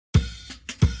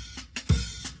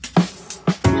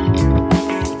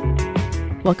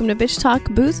Welcome to Bitch Talk,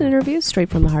 booze and interviews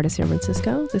straight from the heart of San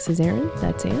Francisco. This is Erin.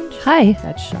 That's Ange. Hi.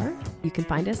 That's Shar. You can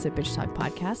find us at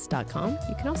bitchtalkpodcast.com.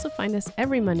 You can also find us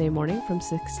every Monday morning from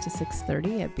 6 to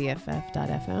 6:30 at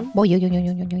bff.fm.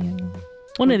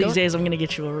 One of these days, I'm going to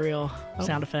get you a real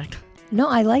sound effect. No,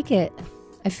 I like it.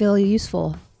 I feel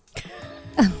useful.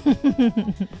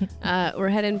 We're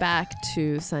heading back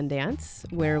to Sundance,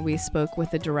 where we spoke with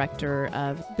the director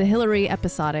of the Hillary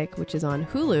episodic, which is on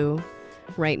Hulu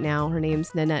right now. Her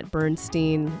name's Nanette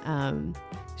Bernstein.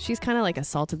 She's kind of like a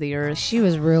salt of the earth. She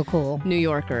was real cool. New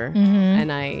Yorker. Mm-hmm.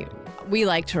 And we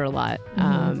liked her a lot.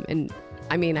 And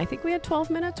I mean, I think we had 12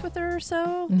 minutes with her or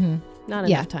so. Mm-hmm. Not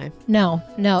enough time. No.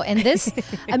 And this,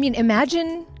 I mean,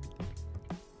 imagine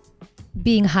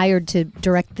being hired to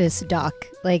direct this doc.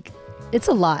 Like, it's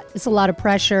a lot. It's a lot of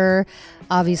pressure.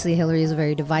 Obviously, Hillary is a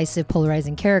very divisive,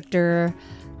 polarizing character.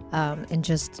 And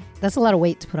just, that's a lot of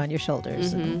weight to put on your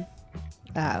shoulders. Mm-hmm.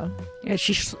 Yeah,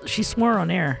 she swore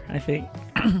on air, I think.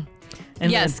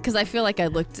 Yes, because I feel like I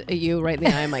looked at you right in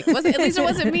the eye. I'm like, at least it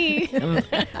wasn't me.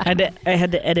 I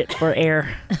had to edit for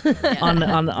air on the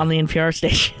NPR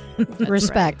station.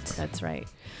 Respect. That's right.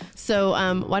 So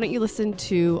why don't you listen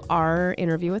to our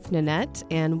interview with Nanette,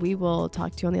 and we will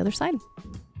talk to you on the other side.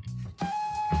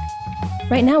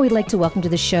 Right now, we'd like to welcome to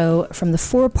the show from the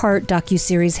 4-part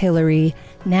docuseries Hillary,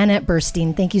 Nanette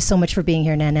Bernstein. Thank you so much for being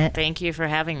here, Nanette. Thank you for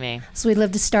having me. So we'd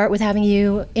love to start with having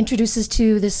you introduce us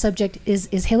to this subject. Is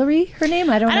Hillary her name?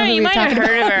 I don't know who you you're might talking have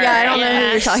heard about. of her. Yeah, I don't know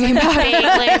who you're talking about.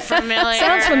 Vaguely familiar.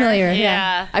 Sounds familiar.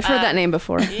 Yeah. I've heard that name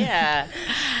before. Yeah.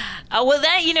 Well,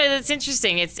 that's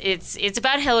interesting. It's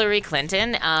about Hillary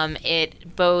Clinton.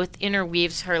 It both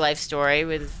interweaves her life story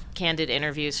with candid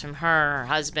interviews from her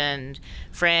husband,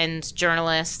 friends,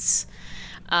 journalists.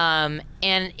 And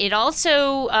it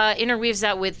also interweaves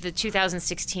that with the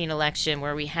 2016 election,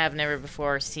 where we have never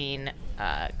before seen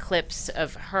clips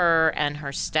of her and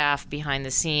her staff behind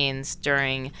the scenes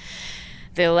during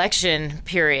the election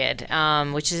period,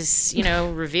 which is,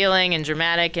 revealing and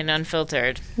dramatic and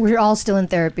unfiltered. We're all still in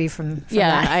therapy from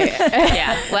that.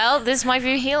 Yeah. Well, this might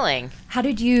be healing. How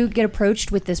did you get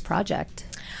approached with this project?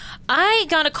 I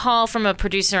got a call from a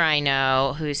producer I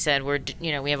know who said,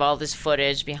 we have all this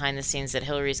footage behind the scenes that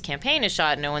Hillary's campaign has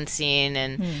shot, no one's seen,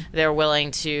 and they're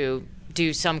willing to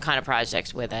do some kind of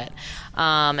project with it.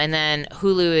 And then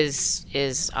Hulu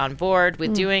is on board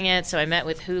with doing it. So I met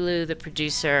with Hulu, the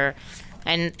producer,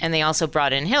 and they also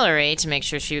brought in Hillary to make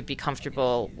sure she would be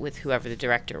comfortable with whoever the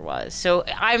director was. So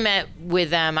I met with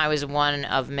them. I was one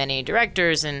of many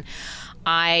directors, and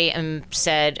I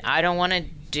said, I don't want to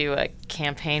do a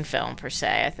campaign film per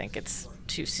se. I think it's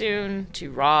too soon,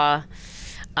 too raw.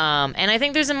 And I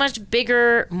think there's a much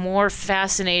bigger, more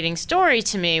fascinating story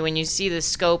to me when you see the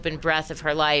scope and breadth of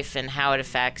her life and how it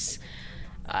affects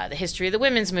the history of the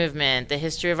women's movement, the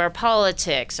history of our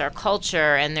politics, our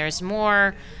culture, and there's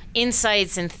more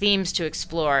insights and themes to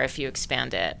explore if you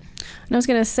expand it. And I was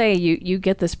going to say, you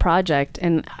get this project,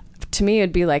 and to me,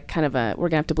 it'd be like kind of we're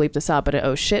going to have to bleep this out, but an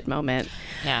oh shit moment.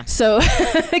 Yeah. So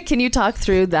can you talk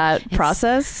through that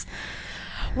process?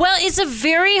 Well, it's a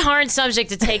very hard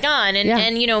subject to take on. And, Yeah.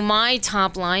 and my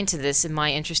top line to this and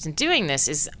my interest in doing this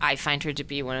is I find her to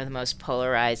be one of the most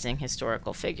polarizing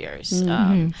historical figures.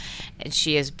 And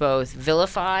she is both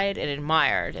vilified and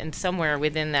admired. And somewhere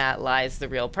within that lies the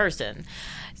real person.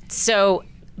 So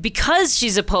because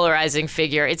she's a polarizing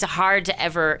figure, it's hard to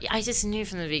ever, I just knew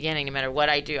from the beginning, no matter what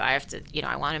I do, I have to,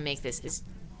 I want to make this as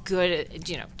good,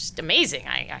 just amazing.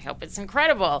 I hope it's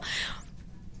incredible.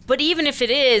 But even if it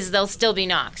is, there'll still be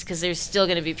knocks because there's still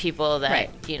going to be people that,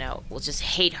 will just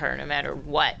hate her no matter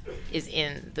what is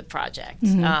in the project.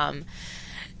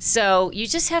 So you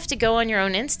just have to go on your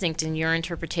own instinct and your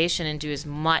interpretation and do as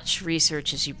much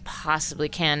research as you possibly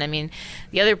can. I mean,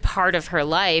 the other part of her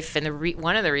life, and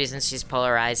one of the reasons she's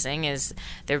polarizing, is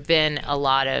there have been a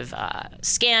lot of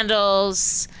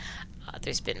scandals.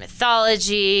 There's been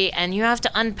mythology, and you have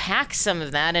to unpack some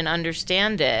of that and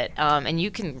understand it. And you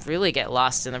can really get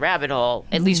lost in the rabbit hole,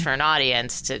 at least for an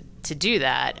audience, to do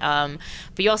that.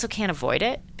 But you also can't avoid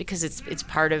it because it's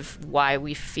part of why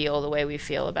we feel the way we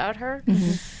feel about her.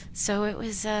 So it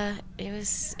was a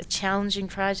challenging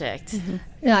project.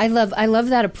 Yeah, I love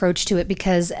that approach to it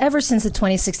because ever since the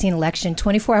 2016 election,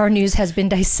 24-hour News has been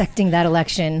dissecting that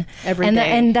election every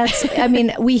day. And that's, I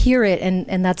mean, we hear it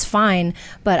and that's fine.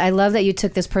 But I love that you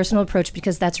took this personal approach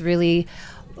because that's really,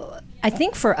 I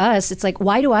think for us, it's like,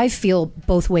 why do I feel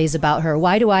both ways about her?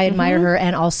 Why do I admire her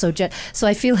and also so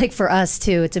I feel like for us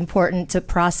too, it's important to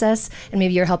process, and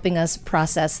maybe you're helping us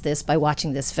process this by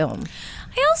watching this film.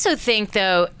 I also think,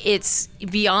 though, it's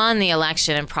beyond the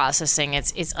election and processing.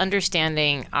 It's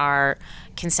understanding our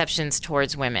conceptions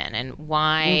towards women and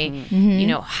why,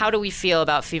 how do we feel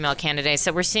about female candidates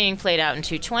that we're seeing played out in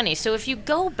 220. So if you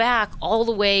go back all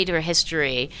the way to her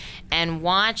history and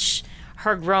watch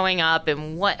her growing up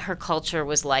and what her culture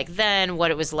was like then,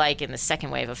 what it was like in the second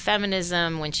wave of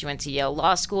feminism when she went to Yale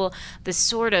Law School, the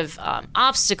sort of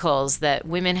obstacles that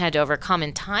women had to overcome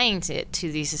and tying to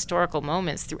these historical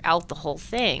moments throughout the whole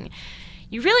thing,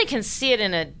 you really can see it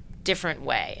in a different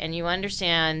way. And you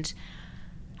understand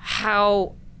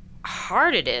how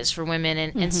hard it is for women.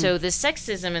 And so the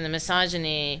sexism and the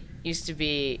misogyny used to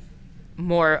be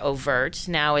more overt.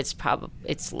 Now it's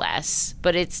less,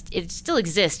 but it still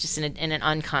exists, just in an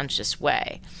unconscious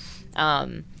way.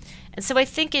 And so I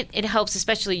think it helps,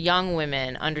 especially young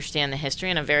women, understand the history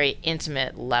on a very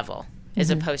intimate level, as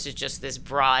opposed to just this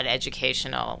broad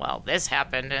educational, well, this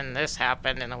happened in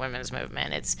the women's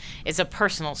movement. It's a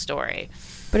personal story.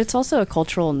 But it's also a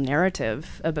cultural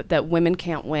narrative about that women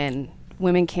can't win,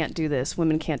 women can't do this,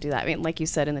 women can't do that. I mean, like you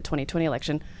said, in the 2020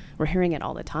 election, we're hearing it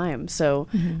all the time. So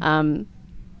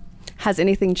has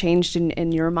anything changed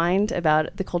in your mind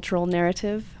about the cultural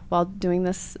narrative while doing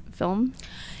this film?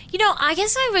 I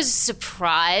guess I was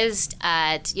surprised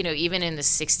at, even in the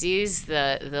 60s,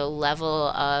 the level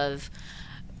of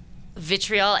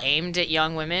vitriol aimed at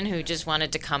young women who just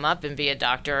wanted to come up and be a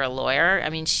doctor or a lawyer. I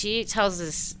mean, she tells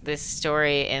this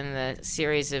story in the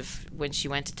series of when she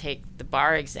went to take the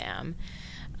bar exam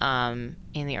in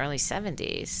the early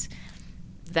 70s,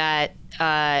 that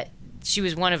she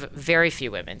was one of very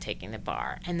few women taking the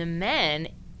bar. And the men,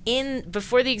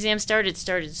 before the exam started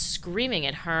screaming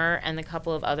at her and the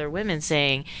couple of other women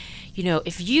saying,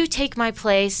 if you take my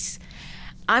place,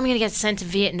 I'm going to get sent to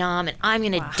Vietnam and I'm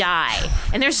going to die.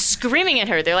 And they're screaming at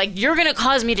her. They're like, you're going to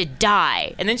cause me to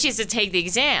die. And then she has to take the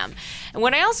exam. And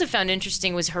what I also found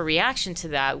interesting was her reaction to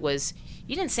that was,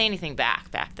 you didn't say anything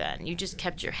back then. You just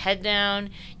kept your head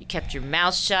down, you kept your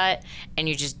mouth shut, and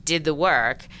you just did the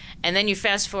work. And then you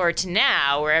fast forward to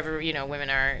now, wherever, women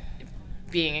are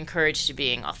being encouraged to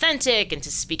being authentic and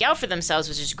to speak out for themselves,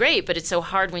 which is great, but it's so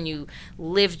hard when you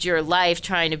lived your life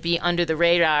trying to be under the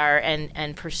radar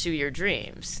and pursue your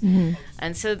dreams.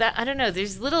 And so that, I don't know,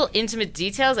 there's little intimate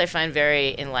details I find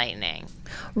very enlightening.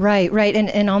 Right.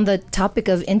 And on the topic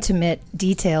of intimate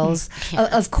details,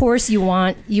 of course you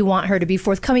want her to be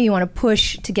forthcoming. You want to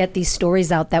push to get these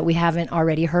stories out that we haven't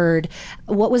already heard.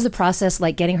 What was the process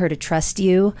like getting her to trust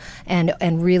you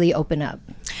and really open up?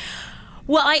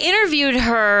 Well, I interviewed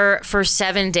her for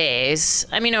 7 days,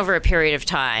 over a period of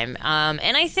time.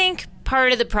 And I think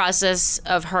part of the process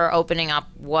of her opening up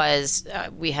was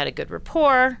we had a good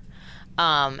rapport.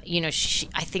 I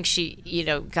think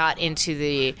she got into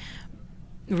the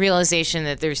realization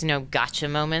that there's no gotcha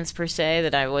moments per se,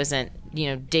 that I wasn't,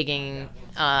 digging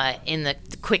in the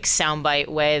quick soundbite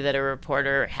way that a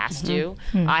reporter has to.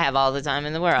 I have all the time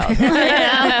in the world. You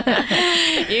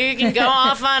can go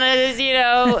off on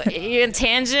a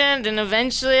tangent, and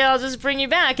eventually I'll just bring you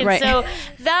back. And so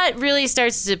that really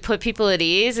starts to put people at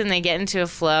ease, and they get into a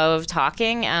flow of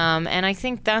talking. And I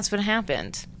think that's what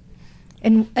happened.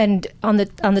 And on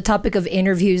the topic of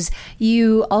interviews,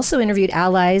 you also interviewed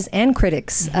allies and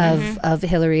critics of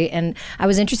Hillary, and I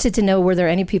was interested to know, were there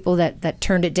any people that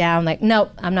turned it down, like, no,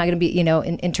 I'm not going to be,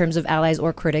 in terms of allies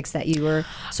or critics that you were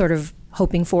sort of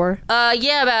hoping for?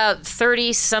 Yeah, about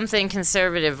 30-something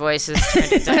conservative voices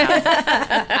turned it down.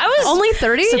 I was only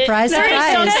 30? Surprise. Okay,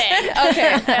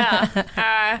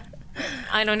 yeah.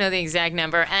 I don't know the exact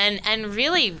number, and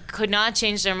really could not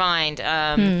change their mind.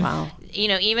 Wow.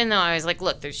 Even though I was like,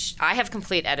 look, I have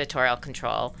complete editorial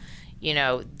control.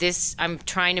 I'm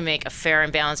trying to make a fair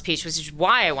and balanced piece, which is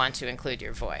why I want to include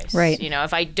your voice. Right.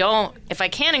 If I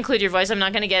can't include your voice, I'm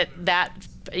not going to get that.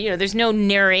 There's no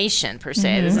narration per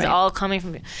se. This is all coming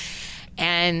from.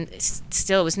 And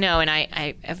still it was no. And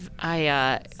I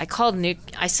called Newt.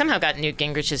 I somehow got Newt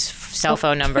Gingrich's cell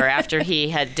phone number after he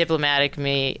had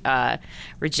diplomatically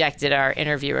rejected our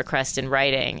interview request in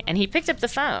writing. And he picked up the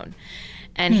phone.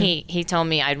 And he told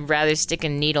me I'd rather stick a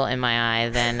needle in my eye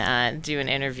than do an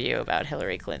interview about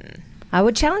Hillary Clinton. I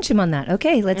would challenge him on that.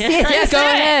 Okay, let's see it. Yeah, go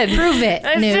ahead. Prove it.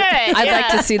 Let's do it. I'd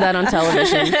like to see that on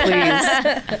television,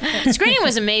 please. The screening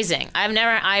was amazing.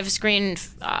 I've screened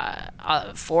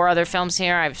 4 other films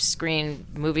here. I've screened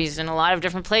movies in a lot of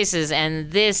different places,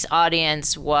 and this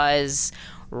audience was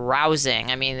rousing.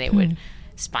 They would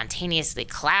spontaneously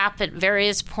clap at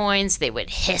various points. They would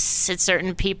hiss at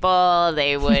certain people.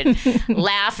 They would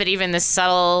laugh at even the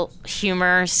subtle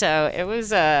humor. So it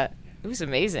was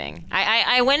amazing.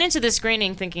 I went into the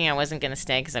screening thinking I wasn't going to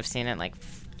stay because I've seen it like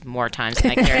more times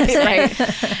than I care to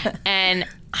say. And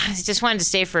I just wanted to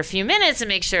stay for a few minutes and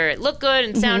make sure it looked good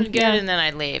and sounded good, and then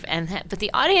I'd leave. But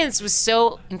the audience was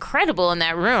so incredible in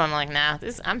that room. I'm like, nah,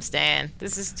 I'm staying.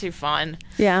 This is too fun.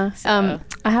 Yeah. So.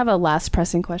 I have a last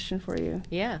pressing question for you.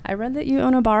 Yeah. I read that you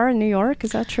own a bar in New York.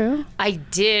 Is that true? I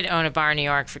did own a bar in New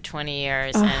York for 20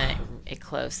 years, and it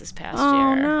closed this past year.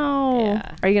 Oh, no.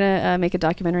 Yeah. Are you going to make a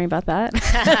documentary about that?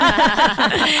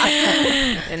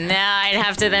 And now I'd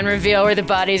have to then reveal where the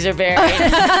bodies are buried.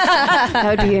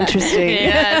 That would be interesting.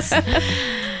 Yes.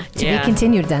 To be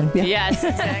continued then. Yeah. Yes,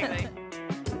 exactly.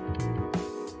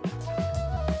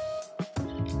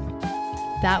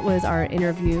 That was our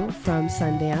interview from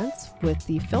Sundance with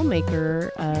the filmmaker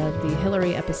of the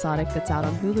Hillary episodic that's out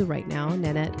on Hulu right now,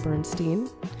 Nanette Bernstein.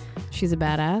 She's a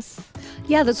badass.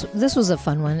 Yeah, this was a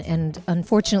fun one, and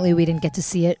unfortunately we didn't get to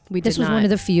see it. This was not. one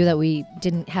of the few that we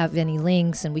didn't have any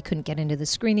links and we couldn't get into the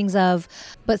screenings of.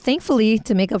 But thankfully,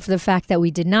 to make up for the fact that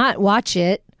we did not watch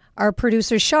it, our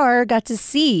producer Shar got to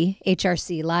see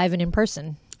HRC live and in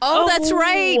person. Oh, that's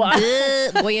right.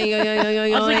 I was like,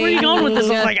 where are you going with this?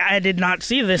 I was like, I did not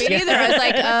see this Me yet. neither. I was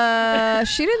like,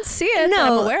 she didn't see it that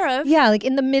I'm aware of. Yeah, like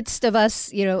in the midst of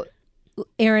us,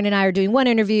 Aaron and I are doing one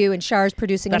interview and Char's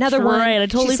producing That's another one. right. I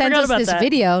totally she sends forgot us about this that.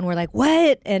 video and we're like,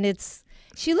 what? And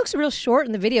she looks real short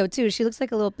in the video too. She looks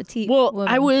like a little petite Well, woman.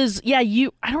 I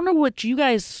don't know what you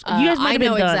guys might have I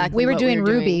been know done. exactly We were what doing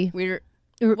Ruby. We were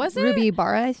Was it? Ruby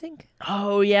Ibarra, I think.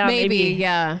 Oh, yeah, maybe, maybe.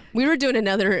 yeah. We were doing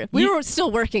another. We were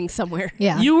still working somewhere.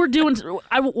 Yeah. You were doing,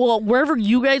 wherever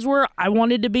you guys were, I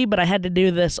wanted to be, but I had to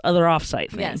do this other offsite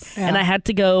thing. Yes. And I had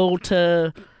to go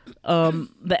to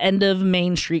the end of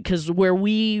Main Street, because where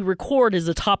we record is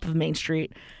the top of Main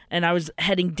Street. And I was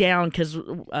heading down because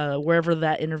wherever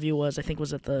that interview was, I think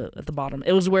was at the bottom.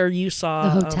 It was where you saw The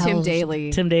hotel. Tim Daly.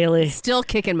 Tim Daly. Still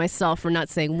kicking myself for not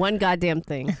saying one goddamn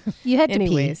thing. You had to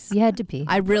Anyways. pee. You had to pee.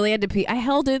 I really had to pee. I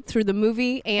held it through the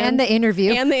movie And the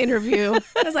interview. And the interview.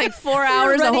 It was like 4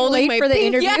 hours of running holding late my for the pee.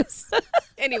 interview. Yes.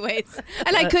 Anyways,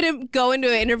 and I couldn't go into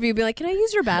an interview and be like, "Can I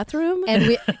use your bathroom?" And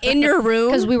we, in your room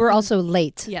because we were also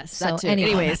late. Yes, So that too. anyway.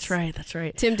 Anyways. That's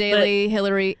right. Tim Daly,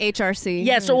 Hillary, HRC.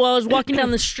 Yeah, so I was walking down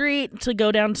the street to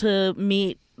go down to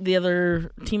meet the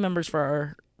other team members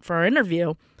for our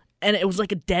interview, and it was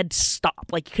like a dead stop.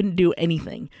 Like, you couldn't do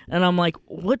anything. And I'm like,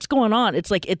 what's going on? It's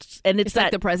like it's It's that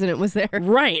like the president was there.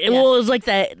 right. Well, it was like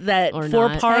that Or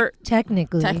not. 4-part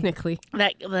Technically.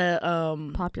 that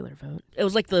the Popular vote. it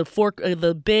was like the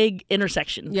the big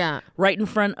intersection. Yeah. Right in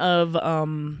front of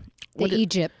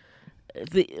Egypt.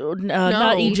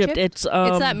 not Egypt. Egypt? It's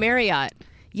It's that Marriott.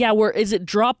 yeah, where is it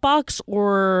Dropbox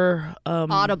or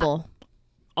Audible.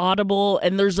 Audible,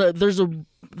 and there's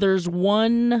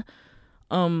one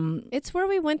It's where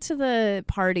we went to the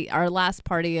party, our last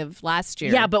party of last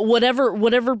year. yeah, but whatever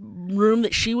room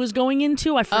that she was going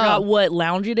into, I forgot what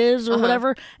lounge it is or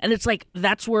whatever, and it's like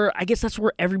that's where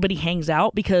everybody hangs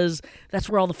out because that's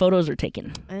where all the photos are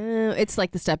taken. It's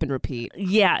like the step and repeat.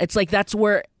 Yeah, it's like that's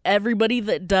where everybody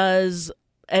that does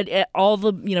and all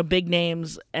the big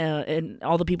names and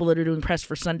all the people that are doing press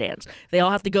for Sundance, they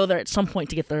all have to go there at some point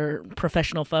to get their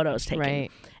professional photos taken. Right.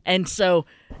 And so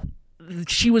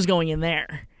she was going in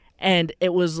there, and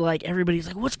it was like everybody's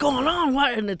like, "What's going on?"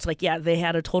 What? And it's like, yeah, they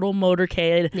had a total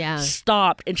motorcade. Yeah.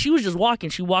 Stopped, and she was just walking.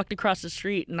 She walked across the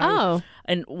street, and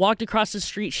and walked across the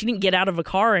street. She didn't get out of a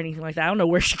car or anything like that. I don't know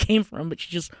where she came from, but she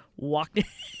just walked in.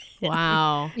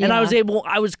 Wow. And I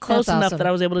was close That's enough awesome. that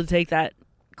I was able to take that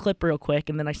clip real quick,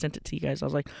 and then I sent it to you guys. I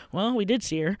was like, well, we did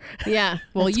see her. Yeah.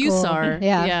 Well, That's you cool. saw her.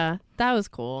 Yeah. Yeah. That was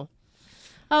cool.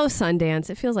 Oh, Sundance.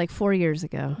 It feels like 4 years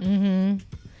ago. Mm-hmm.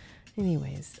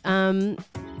 Anyways.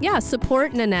 Yeah,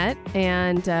 support Nanette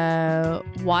and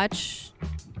watch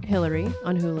Hillary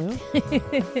on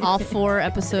Hulu. All 4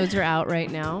 episodes are out right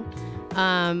now.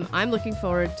 I'm looking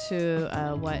forward to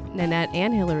what Nanette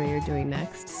and Hillary are doing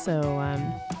next. So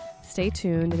stay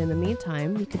tuned. And in the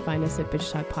meantime, you can find us at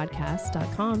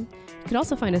bitchtalkpodcast.com. You can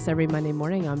also find us every Monday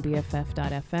morning on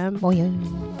BFF.FM Oh, yeah.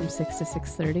 from 6 to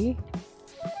 6:30.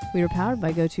 We are powered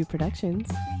by GoTo Productions.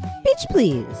 Bitch,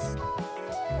 please.